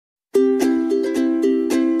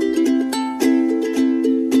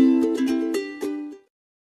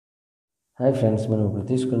Hi friends, మనం ఇప్పుడు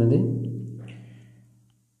తీసుకునేది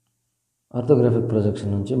ఆర్థోగ్రాఫిక్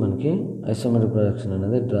ప్రొజెక్షన్ నుంచి మనకి ఐసోమెట్రిక్ ప్రొజెక్షన్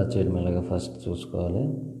అనేది డ్రా చేయడం ఎలాగా ఫస్ట్ చూసుకోవాలి.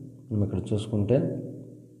 మనం ఇక్కడ చూసుకుంటే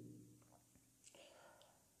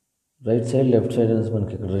రైట్ సైడ్ లెఫ్ట్ సైడ్ అనేసి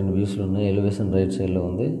మనకి ఇక్కడ రెండు వ్యూస్లు ఉన్నాయి. ఎలివేషన్ రైట్ సైడ్లో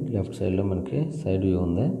ఉంది, లెఫ్ట్ సైడ్లో మనకి సైడ్ వ్యూ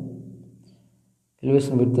ఉంది.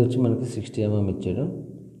 ఎలివేషన్ విడ్త్ వచ్చి మనకి 60 mm ఇచ్చాడు.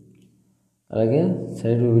 అలాగే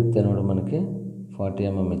సైడ్ వ్యూ విడ్త్ అనమాట మనకి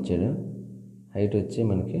 40 mm ఇచ్చాడు. హైట్ వచ్చి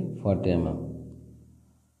మనకి 40 mm.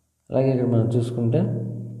 అలాగే ఇక్కడ మనం చూసుకుంటే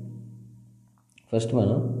ఫస్ట్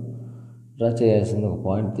మనం డ్రా చేయాల్సింది ఒక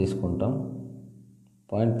పాయింట్ తీసుకుంటాం.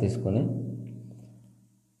 పాయింట్ తీసుకొని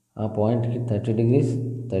ఆ పాయింట్కి 30 degrees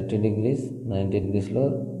 90 degreesలో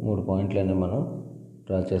 3 పాయింట్లు అనేవి మనం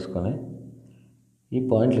డ్రా చేసుకొని ఈ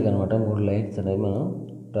పాయింట్లకి అనమాట 3 లైన్స్ అనేవి మనం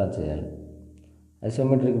డ్రా చేయాలి.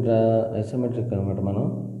 ఐసోమెట్రిక్ అనమాట మనం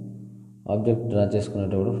ఆబ్జెక్ట్ డ్రా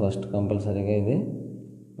చేసుకునేటప్పుడు ఫస్ట్ కంపల్సరీగా ఇది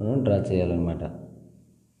మనం డ్రా చేయాలన్నమాట.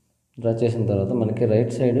 డ్రా చేసిన తర్వాత మనకి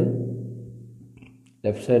రైట్ సైడ్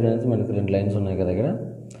లెఫ్ట్ సైడ్ అనేది మనకి 2 లైన్స్ ఉన్నాయి కదా. ఇక్కడ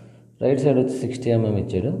రైట్ సైడ్ వచ్చి 60 mm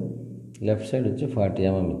ఇచ్చాడు, లెఫ్ట్ సైడ్ వచ్చి 40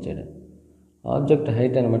 mm ఇచ్చాడు. ఆబ్జెక్ట్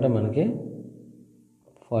హైట్ అనమాట మనకి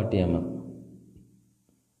 40 mm.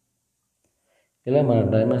 ఇలా మన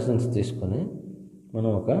డైమెన్షన్స్ తీసుకొని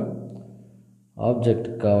మనం ఒక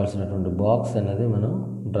ఆబ్జెక్ట్కి కావాల్సినటువంటి బాక్స్ అనేది మనం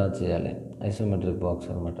డ్రా చేయాలి. ఐసోమెట్రిక్ బాక్స్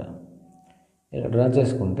అనమాట. ఇలా డ్రా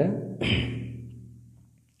చేసుకుంటే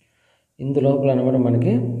ఇందులోపల అనమాట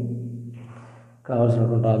మనకి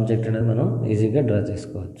కావాల్సినటువంటి ఆబ్జెక్ట్ అనేది మనం ఈజీగా డ్రా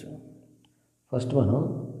చేసుకోవచ్చు. ఫస్ట్ మనం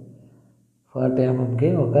 40 mmకి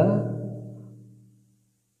ఒక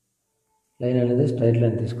లైన్ అనేది స్ట్రైట్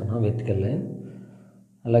లైన్ తీసుకున్నాం, వెర్టికల్ లైన్.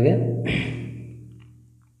 అలాగే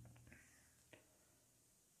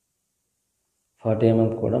 40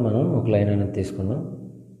 mm కూడా మనం ఒక లైన్ అనేది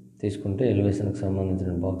తీసుకుంటే ఎలివేషన్కి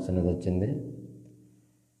సంబంధించిన బాక్స్ అనేది వచ్చింది.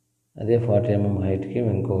 అదే 40 mm హైట్కి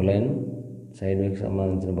ఇంకొక లైన్ సైడ్ వ్యూకి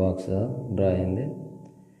సంబంధించిన బాక్స్ డ్రా అయింది.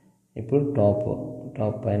 ఇప్పుడు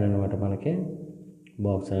టాప్ పైన అనమాట మనకి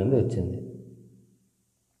బాక్స్ అనేది వచ్చింది.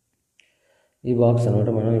 ఈ బాక్స్ అనమాట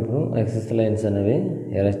మనం ఇప్పుడు ఎక్సెస్ లైన్స్ అనేవి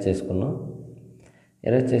ఎరేజ్ చేసుకున్నాం.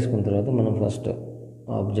 ఎరేజ్ చేసుకున్న తర్వాత మనం ఫస్ట్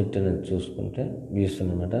ఆబ్జెక్ట్ అనేది చూసుకుంటే వ్యూస్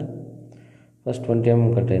అనమాట. ఫస్ట్ 20 mm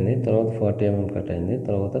కట్ అయింది, తర్వాత 40 mm కట్ అయింది,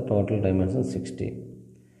 తర్వాత టోటల్ డైమెన్షన్ 60.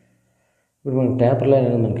 ఇప్పుడు మనకి ట్యాపర్ లైన్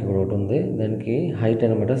అనేది మనకి ఇక్కడ ఒకటి ఉంది. దానికి హైట్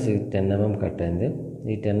అనమాట 10 mm కట్ అయింది.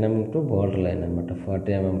 ఈ 10 mm టు బోర్డర్ లైన్ అనమాట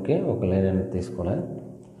 40 mmకి ఒక లైన్ అనేది తీసుకోవాలి.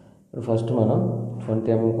 ఇప్పుడు ఫస్ట్ మనం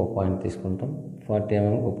 20 mmకి ఒక పాయింట్ తీసుకుంటాం, 40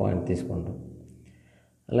 mmకి ఒక పాయింట్ తీసుకుంటాం.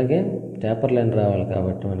 అలాగే ట్యాపర్ లైన్ రావాలి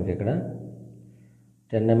కాబట్టి మనకి ఇక్కడ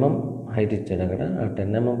 10 mm హైట్ ఇచ్చాడు. అక్కడ ఆ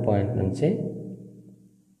 10 mm పాయింట్ నుంచి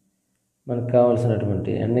మనకు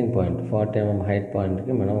కావాల్సినటువంటి ఎండింగ్ పాయింట్ 40 mm హైట్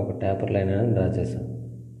పాయింట్కి మనం ఒక ట్యాపర్ లైన్ అనేది డ్రా చేసాం.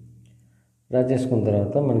 డ్రా చేసుకున్న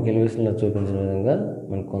తర్వాత మనకి ఎలివేషన్లో చూపించిన విధంగా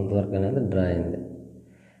మనకు కొంతవరకు అనేది డ్రా అయింది.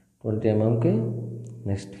 20 mmకి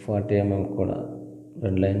నెక్స్ట్ 40 mm కూడా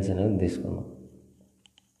 2 లైన్స్ అనేది తీసుకున్నాం.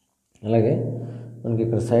 అలాగే మనకి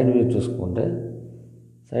ఇక్కడ సైడ్ వ్యూ చూసుకుంటే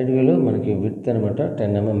సైడ్ వ్యూలో మనకి విడ్త్ అనమాట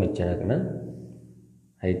 10 mm ఇచ్చాడు. అక్కడ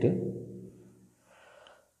హైట్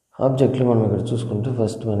ఆబ్జెక్ట్లో మనం ఇక్కడ చూసుకుంటే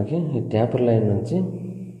ఫస్ట్ మనకి ఈ ట్యాపర్ లైన్ నుంచి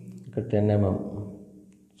ఇక్కడ 10 mm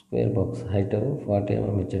square box height 40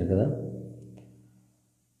 mm ఇచ్చాడు కదా.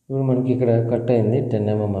 ఇప్పుడు మనకి ఇక్కడ కట్ అయింది 10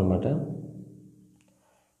 mm అనమాట.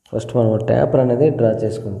 ఫస్ట్ మనం ట్యాపర్ అనేది డ్రా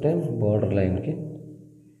చేసుకుంటే బోర్డర్ లైన్కి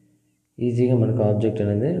ఈజీగా మనకు ఆబ్జెక్ట్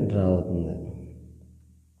అనేది డ్రా అవుతుంది.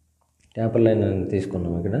 ట్యాపర్ లైన్ అనేది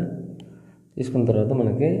తీసుకున్నాం. ఇక్కడ తీసుకున్న తర్వాత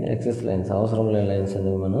మనకి ఎక్సెస్ లైన్స్ అవసరం లేని లైన్స్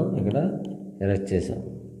అనేవి మనం ఇక్కడ ఎరేజ్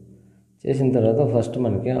చేసిన తర్వాత ఫస్ట్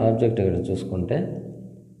మనకి ఆబ్జెక్ట్ ఇక్కడ చూసుకుంటే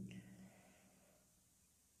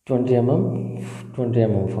 20 mm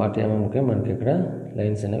 40 mmకి మనకి ఇక్కడ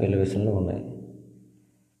లైన్స్ అనేవి ఎలివేషన్లో ఉన్నాయి.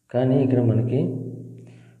 కానీ ఇక్కడ మనకి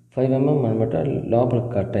 5 mm అనమాట లోపలికి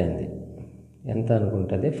కట్ అయింది. ఎంత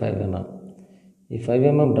అనుకుంటుంది 5 mm. ఈ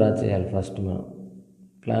 5 mm డ్రా చేయాలి ఫస్ట్. మనం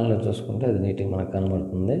ప్లాన్లో చూసుకుంటే అది నీట్గా మనకు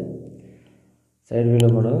కనబడుతుంది, సైడ్ వ్యూలో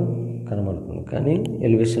మనం కనబడుతుంది, కానీ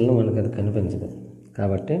ఎలివేషన్లో మనకు అది కనిపించదు.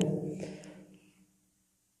 కాబట్టి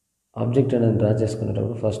ఆబ్జెక్ట్ అనేది డ్రా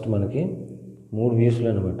చేసుకునేటప్పుడు ఫస్ట్ మనకి 3 వ్యూస్లు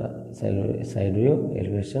అనమాట, సైడ్ వ్యూ,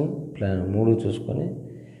 ఎలివేషన్, ప్లాన్ 3 చూసుకొని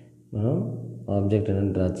మనం ఆబ్జెక్ట్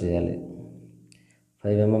అనేది డ్రా చేయాలి.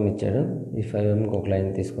 5 mm ఇచ్చాడు. ఈ 5 mmకి ఒక లైన్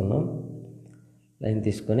తీసుకున్నాం. లైన్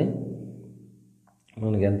తీసుకొని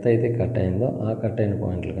మనకి ఎంత అయితే కట్ అయిందో ఆ కట్ అయిన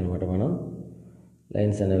పాయింట్లకు అనమాట మనం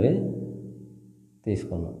లైన్స్ అనేవి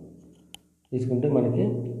తీసుకుంటే మనకి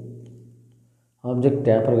ఆబ్జెక్ట్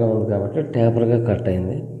ట్యాపర్గా ఉంది కాబట్టి ట్యాపర్గా కట్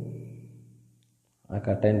అయింది. ఆ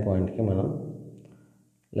కట్ అయిన పాయింట్కి మనం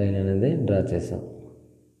లైన్ అనేది డ్రా చేసాం.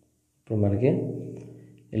 ఇప్పుడు మనకి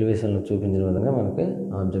ఎలివేషన్లో చూపించిన విధంగా మనకి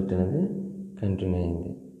ఆబ్జెక్ట్ అనేది కంటిన్యూ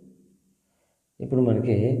అయింది. ఇప్పుడు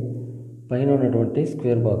మనకి పైన ఉన్నటువంటి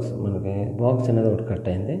స్క్వేర్ బాక్స్, మనకి బాక్స్ అనేది ఒకటి కట్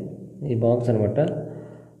అయింది. ఈ బాక్స్ అనమాట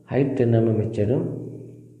హైట్ 10 mm ఇచ్చాడు,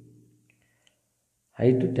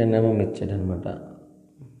 హైట్ 10 mm ఇచ్చాడు అనమాట.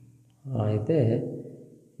 అయితే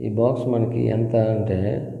ఈ బాక్స్ మనకి ఎంత అంటే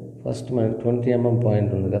ఫస్ట్ మనకి 20 mm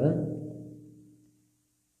పాయింట్ ఉంది కదా,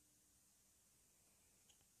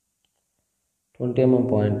 20 mm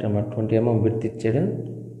పాయింట్ అనమాట. 20 mm విడ్త్ ఇచ్చాడు,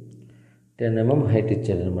 10 mm హైట్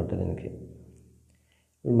ఇచ్చాడు అనమాట. దీనికి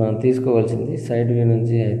ఇప్పుడు మనం తీసుకోవాల్సింది సైడ్ వ్యూ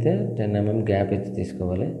నుంచి అయితే 10 mm గ్యాప్ ఇచ్చి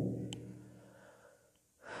తీసుకోవాలి,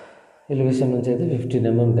 ఎలివేషన్ నుంచి అయితే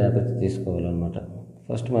 15 mm గ్యాప్ ఇచ్చి తీసుకోవాలన్నమాట.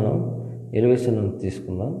 ఫస్ట్ మనం ఎలివేషన్ నుంచి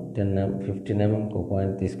తీసుకుందాం. 15 mm ఒక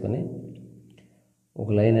పాయింట్ తీసుకొని ఒక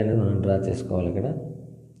లైన్ అనేది మనం డ్రా చేసుకోవాలి. ఇక్కడ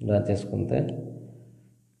డ్రా చేసుకుంటే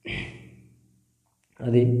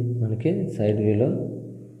అది మనకి సైడ్ వ్యూలో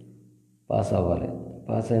పాస్ అవ్వాలి.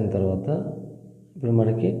 పాస్ అయిన తర్వాత ఇప్పుడు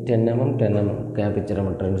మనకి 10 mm గ్యాప్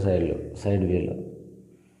ఇచ్చారన్నమాట రెండు సైడ్లు. సైడ్ వ్యూలో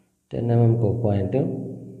 10 mm ఒక పాయింట్,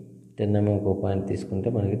 10 mm ఒక పాయింట్ తీసుకుంటే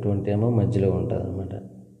మనకి 20 mm మధ్యలో ఉంటుంది అన్నమాట.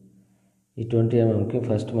 ఈ 20 mmకి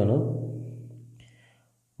ఫస్ట్ మనం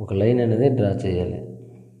ఒక లైన్ అనేది డ్రా చేయాలి.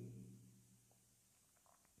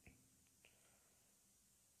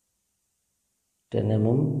 టెన్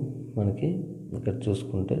mm మనకి ఇక్కడ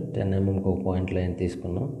చూసుకుంటే 10 mmకి ఒక పాయింట్ లైన్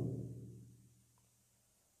తీసుకున్నాం.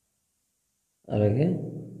 అలాగే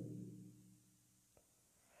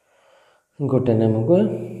ఇంకో 10 mmకి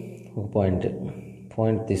ఒక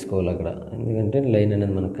పాయింట్ తీసుకోవాలి అక్కడ, ఎందుకంటే లైన్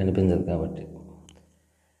అనేది మనకు కనిపించదు కాబట్టి.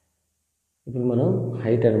 ఇప్పుడు మనం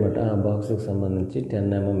హైట్ అనమాట ఆ బాక్స్కి సంబంధించి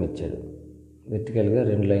 10 mm ఇచ్చాడు. వెర్టికల్గా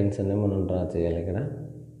రెండు లైన్స్ అనేవి మనం డ్రా చేయాలి. ఇక్కడ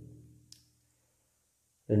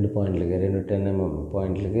రెండు పాయింట్లకి, రెండు 10 mm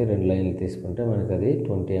పాయింట్లకి రెండు లైన్లు తీసుకుంటే మనకి అది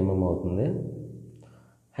 20 mm అవుతుంది.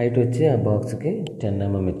 హైట్ వచ్చి ఆ బాక్స్కి 10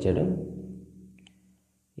 mm ఇచ్చాడు.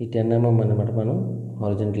 ఈ 10 mm అనమాట మనం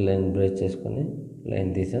హారిజంటల్ లైన్ బ్రేక్ చేసుకొని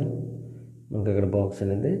లైన్ తీసాం, మనకి అక్కడ బాక్స్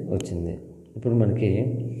అనేది వచ్చింది. ఇప్పుడు మనకి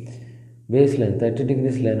బేస్ లైన్ 30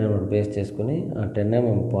 degrees లైన్ అనమాట బేస్ చేసుకొని ఆ 10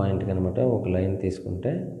 mm పాయింట్కి అనమాట ఒక లైన్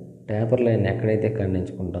తీసుకుంటే టేపర్ లైన్ ఎక్కడైతే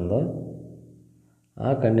ఖండించుకుంటుందో ఆ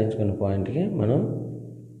ఖండించుకున్న పాయింట్కి మనం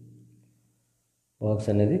బాక్స్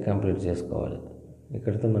అనేది కంప్లీట్ చేసుకోవాలి.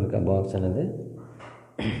 ఇక్కడితో మనకి ఆ బాక్స్ అనేది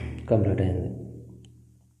కంప్లీట్ అయింది.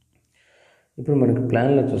 ఇప్పుడు మనకి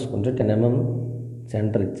ప్లాన్లో చూసుకుంటే 10 mm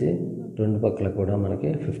సెంటర్ ఇచ్చి రెండు పక్కల కూడా మనకి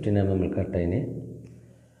 15 mm కట్ అయినాయి.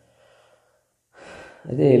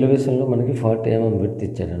 అదే ఎలివేషన్లో మనకి 40 mm విడ్త్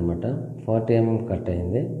ఇచ్చాడనమాట. 40 mm కట్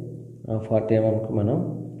అయింది. ఆ 40 mmకి మనం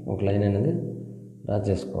ఒక లైన్ అనేది డ్రా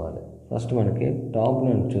చేసుకోవాలి. ఫస్ట్ మనకి టాప్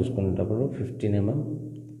నుండి చూసుకునేటప్పుడు 15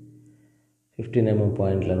 mm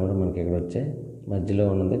పాయింట్లు అనమాట మనకి ఇక్కడ వచ్చాయి. మధ్యలో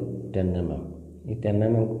ఉన్నది 10 mm. ఈ 10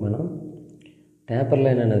 mmకి మనం టేపర్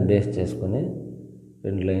లైన్ అనేది బేస్ చేసుకొని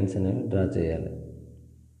రెండు లైన్స్ అనేవి డ్రా చేయాలి.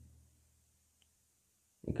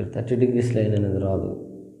 ఇక్కడ 30 degrees లైన్ అనేది రాదు,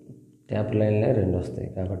 ట్యాపర్ లైన్లే రెండు వస్తాయి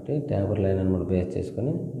కాబట్టి ట్యాపర్ లైన్ అనమాట బేస్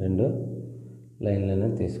చేసుకొని రెండు లైన్లు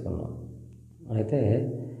అనేది తీసుకున్నాం. అయితే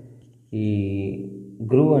ఈ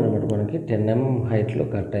గ్రూవ్ అనమాట మనకి 10 mm హైట్లో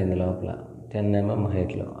కట్ అయింది, లోపల 10 mm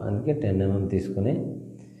హైట్లో, అందుకే 10 mm తీసుకొని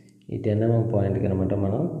ఈ 10 mm పాయింట్కి అనమాట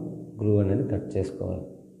మనం గ్రూవ్ అనేది కట్ చేసుకోవాలి.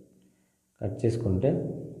 కట్ చేసుకుంటే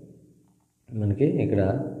మనకి ఇక్కడ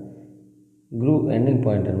గ్రూవ్ ఎండింగ్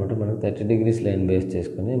పాయింట్ అనమాట మనకి 30 degrees లైన్ బేస్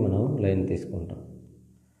చేసుకొని మనం లైన్ తీసుకుంటాం.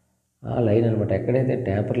 ఆ లైన్ అనమాట ఎక్కడైతే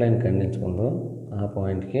ట్యాపర్ లైన్ ఖండించుకుందో ఆ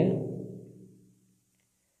పాయింట్కి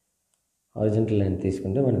హారిజంటల్ లైన్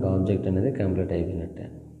తీసుకుంటే మనకి ఆబ్జెక్ట్ అనేది కంప్లీట్ అయిపోయినట్టే.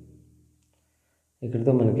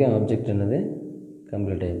 ఇక్కడితో మనకి ఆబ్జెక్ట్ అనేది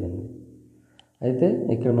కంప్లీట్ అయిపోయింది. అయితే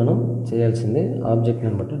ఇక్కడ మనం చేయాల్సింది ఆబ్జెక్ట్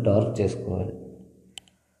అనమాట డార్క్ చేసుకోవాలి.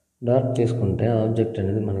 డార్క్ చేసుకుంటే ఆబ్జెక్ట్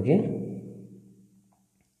అనేది మనకి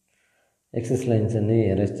ఎక్సెస్ లైన్స్ అన్ని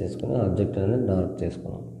ఎరేజ్ చేసుకుని ఆబ్జెక్ట్ అనేది డార్క్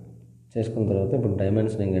చేసుకున్న తర్వాత ఇప్పుడు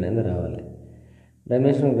డైమెన్షనింగ్ అనేది రావాలి.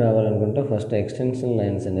 డైమెన్షనింగ్ రావాలనుకుంటే ఫస్ట్ ఎక్స్టెన్షన్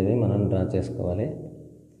లైన్స్ అనేవి మనం డ్రా చేసుకోవాలి.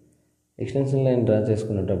 ఎక్స్టెన్షన్ లైన్ డ్రా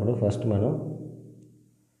చేసుకునేటప్పుడు ఫస్ట్ మనం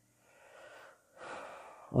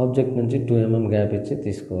ఆబ్జెక్ట్ నుంచి 2 mm గ్యాప్ ఇచ్చి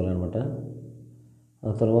తీసుకోవాలన్నమాట.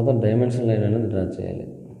 ఆ తర్వాత డైమెన్షన్ లైన్ అనేది డ్రా చేయాలి.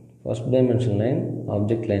 ఫస్ట్ డైమెన్షన్ లైన్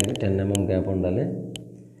ఆబ్జెక్ట్ లైన్కి 10 mm గ్యాప్ ఉండాలి.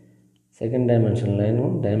 Second dimension line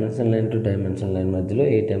to dimension line మధ్యలో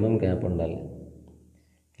 8 mm గ్యాప్ ఉండాలి.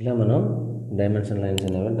 ఇలా మనం డైమెన్షన్ లైన్స్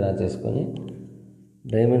అనేవి డ్రా చేసుకొని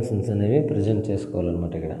డైమెన్షన్స్ అనేవి ప్రజెంట్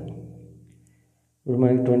చేసుకోవాలన్నమాట. ఇక్కడ ఇప్పుడు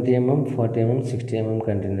మనకి 20 mm, 40 mm, 60 mm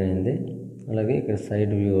కంటిన్యూ అయింది. అలాగే ఇక్కడ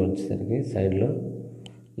సైడ్ వ్యూ వచ్చేసరికి సైడ్లో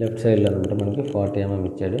లెఫ్ట్ సైడ్లో అనమాట మనకి 40 mm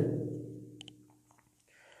ఇచ్చాడు.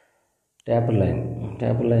 ట్యాపర్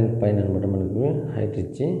లైన్ పైన అనమాట మనకు హైట్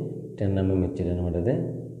ఇచ్చి 10 mm ఇచ్చాడు అనమాట. అదే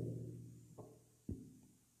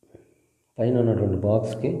పైన ఉన్నటువంటి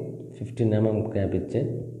బాక్స్కి 15 mm గ్యాప్ ఇచ్చి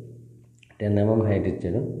 10 mm హైట్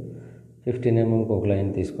ఇచ్చాడు. 15 mmకి ఒక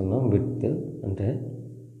లైన్ తీసుకున్నాం. విడ్త్ అంటే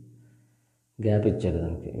గ్యాప్ ఇచ్చాడు,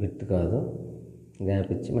 దానికి విడ్త్ కాదు, గ్యాప్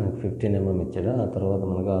ఇచ్చి మనకు 15 mm ఇచ్చాడు. ఆ తర్వాత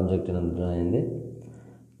మనకు ఆబ్జెక్ట్ అనేది డ్రా అయింది.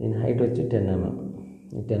 దీని హైట్ వచ్చి 10 mm.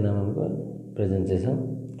 ఈ 10 mmకు ప్రజెంట్ చేసాం.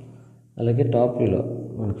 అలాగే టాప్ వ్యూలో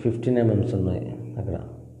మనకు 15 mm ఉన్నాయి. అక్కడ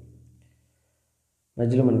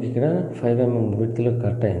మధ్యలో మనకి ఇక్కడ 5 mm విడ్త్లో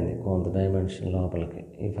కట్ అయింది కొంత డైమెన్షన్ లోపలికి.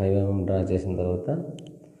 ఈ 5 mm డ్రా చేసిన తర్వాత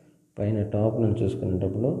పైన టాప్ నుంచి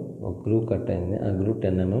చూసుకునేటప్పుడు ఒక గ్రూవ్ కట్ అయింది. ఆ గ్రూవ్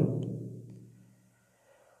 10 mm,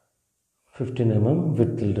 15 mm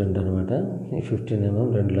విడ్త్ రెండు అనమాట. ఈ 15 mm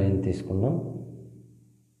రెండు లైన్ తీసుకున్నాం.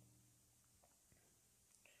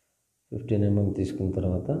 15 mm తీసుకున్న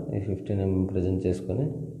తర్వాత ఈ 15 mm ప్రజెంట్ చేసుకొని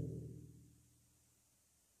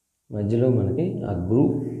మధ్యలో మనకి ఆ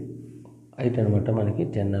గ్రూప్ హైట్ అనమాట మనకి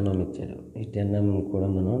 10 mm ఇచ్చాడు. ఈ 10 mm కూడా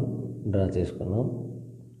మనం డ్రా చేసుకున్నాం.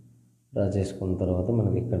 డ్రా చేసుకున్న తర్వాత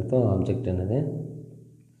మనకి ఇక్కడితో ఆబ్జెక్ట్ అనేది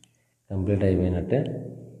కంప్లీట్ అయిపోయినట్టే.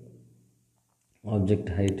 Object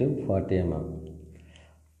height 40 mm.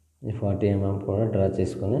 ఈ 40 mm కూడా డ్రా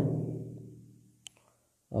చేసుకొని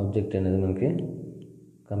ఆబ్జెక్ట్ అనేది మనకి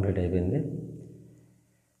కంప్లీట్ అయిపోయింది.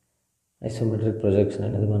 ఐసోమెట్రిక్ ప్రొజెక్షన్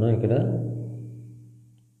అనేది మనం ఇక్కడ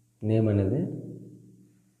నేమ్ అనేది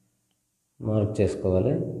మార్క్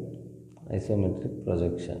చేసుకోవాలి. ఐసోమెట్రిక్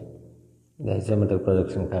ప్రొజెక్షన్, ఇది ఐసోమెట్రిక్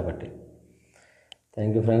ప్రొజెక్షన్ కాబట్టి.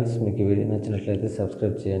 Thank you friends. మీకు ఈ వీడియో నచ్చినట్లయితే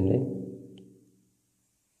సబ్స్క్రైబ్ చేయండి.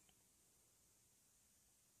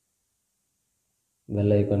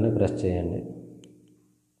 బెల్ ఐకాన్ని ప్రెస్ చేయండి.